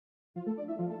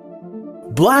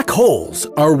Black holes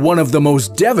are one of the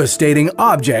most devastating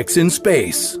objects in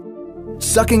space,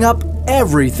 sucking up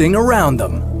everything around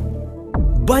them.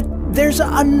 But there's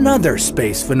another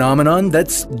space phenomenon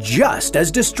that's just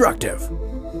as destructive.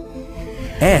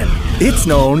 And it's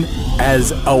known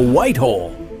as a white hole.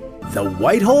 The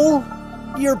white hole?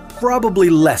 You're probably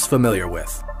less familiar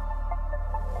with.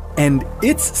 And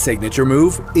its signature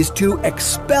move is to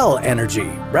expel energy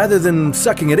rather than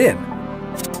sucking it in.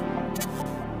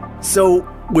 So,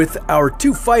 with our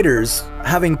two fighters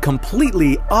having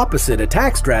completely opposite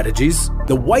attack strategies,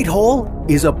 the white hole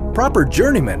is a proper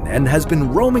journeyman and has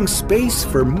been roaming space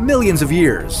for millions of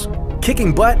years,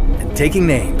 kicking butt and taking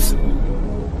names.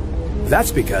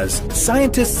 That's because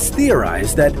scientists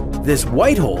theorize that this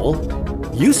white hole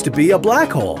used to be a black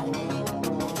hole.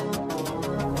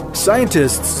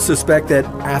 Scientists suspect that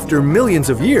after millions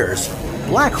of years,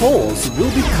 black holes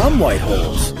will become white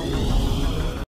holes.